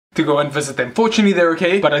to go and visit them. Fortunately, they're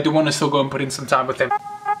okay, but I do want to still go and put in some time with them.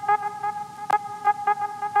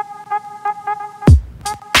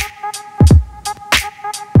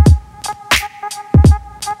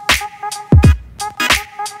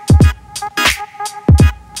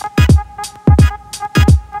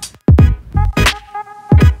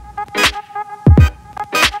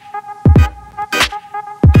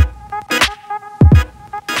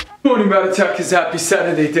 Morning, MattRossDaily. Happy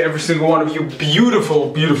Saturday to every single one of you beautiful,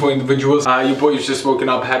 beautiful individuals. Your boy has just woken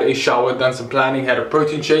up, had a shower, done some planning, had a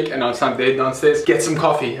protein shake, and now it's time to head downstairs, get some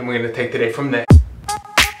coffee, and we're gonna take the day from there.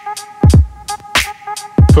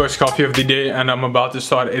 First coffee of the day, and I'm about to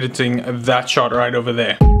start editing that shot right over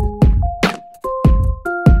there.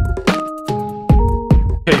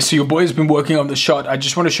 Okay, so your boy has been working on the shot. I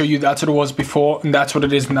just want to show you that's what it was before, and that's what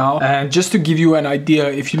it is now. And just to give you an idea,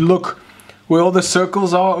 if you look where all the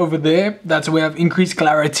circles are over there, that's where I have increased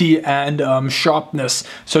clarity and sharpness.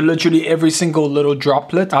 So literally every single little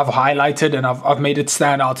droplet I've highlighted and I've made it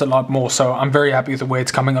stand out a lot more. So I'm very happy with the way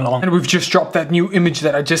it's coming along. And we've just dropped that new image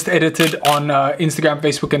that I just edited on Instagram,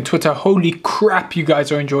 Facebook and Twitter. Holy crap, you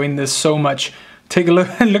guys are enjoying this so much. Take a look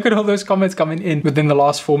and look at all those comments coming in within the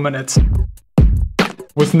last 4 minutes.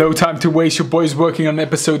 With no time to waste, your boy's working on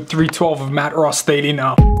episode 312 of MattRossDaily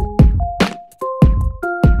now.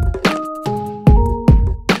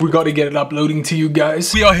 We gotta get it uploading to you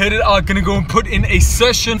guys. We are headed out, gonna go and put in a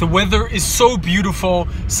session. The weather is so beautiful.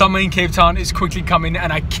 Summer in Cape Town is quickly coming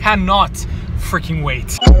and I cannot freaking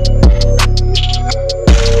wait.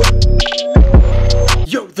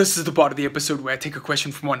 Yo, this is the part of the episode where I take a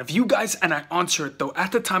question from one of you guys and I answer it, though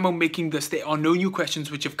at the time of making this, there are no new questions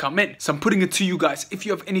which have come in. So I'm putting it to you guys. If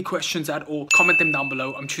you have any questions at all, comment them down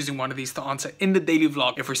below. I'm choosing one of these to answer in the daily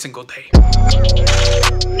vlog every single day.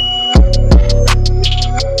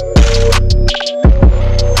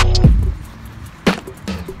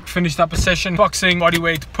 Finished up a session, boxing,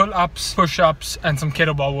 bodyweight, pull-ups, push-ups, and some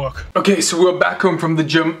kettlebell work. Okay, so we're back home from the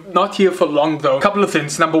gym. Not here for long though. Couple of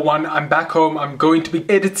things. Number one, I'm back home. I'm going to be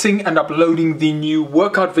editing and uploading the new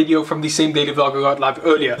workout video from the same daily vlog I got live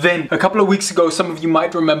earlier. Then, a couple of weeks ago, some of you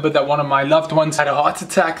might remember that one of my loved ones had a heart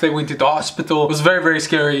attack. They went into hospital. It was very, very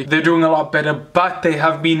scary. They're doing a lot better, but they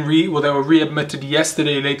have been they were readmitted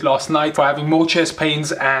yesterday, late last night, for having more chest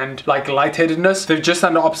pains and like lightheadedness. They're just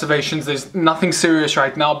under observations. There's nothing serious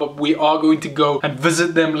right now, but we are going to go and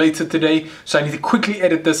visit them later today. So I need to quickly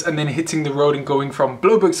edit this and then hitting the road and going from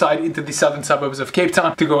Bloberg side into the southern suburbs of Cape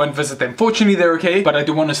Town to go and visit them. Fortunately, they're okay, but I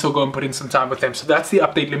do want to still go and put in some time with them. So that's the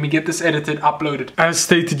update. Let me get this edited, uploaded. As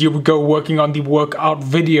stated, here we go, working on the workout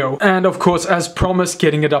video. And of course, as promised,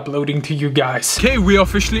 getting it uploading to you guys. Okay, we are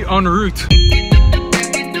officially en route.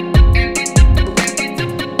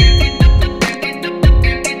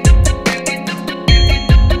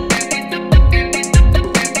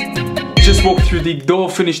 Just walked through the door,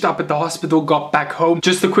 finished up at the hospital, got back home.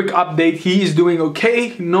 Just a quick update, he is doing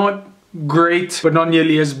okay, not great, but not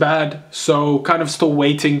nearly as bad. So kind of still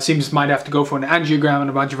waiting. Seems might have to go for an angiogram and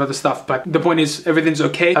a bunch of other stuff, but the point is everything's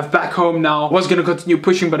okay. I'm back home now. Was gonna continue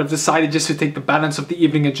pushing, but I've decided just to take the balance of the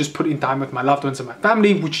evening and just put in time with my loved ones and my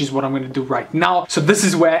family, which is what I'm gonna do right now. So this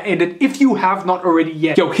is where I ended. If you have not already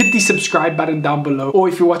yet, yo, hit the subscribe button down below, or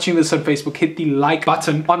if you're watching this on Facebook, hit the like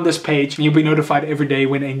button on this page and you'll be notified every day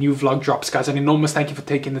when a new vlog drops. Guys, an enormous thank you for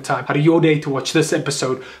taking the time out of your day to watch this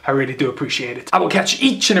episode. I really do appreciate it. I will catch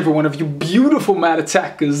each and every one of you beautiful mad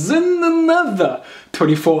attackers in another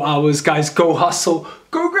 24 hours. Guys, go hustle,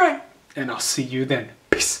 go grind, and I'll see you then.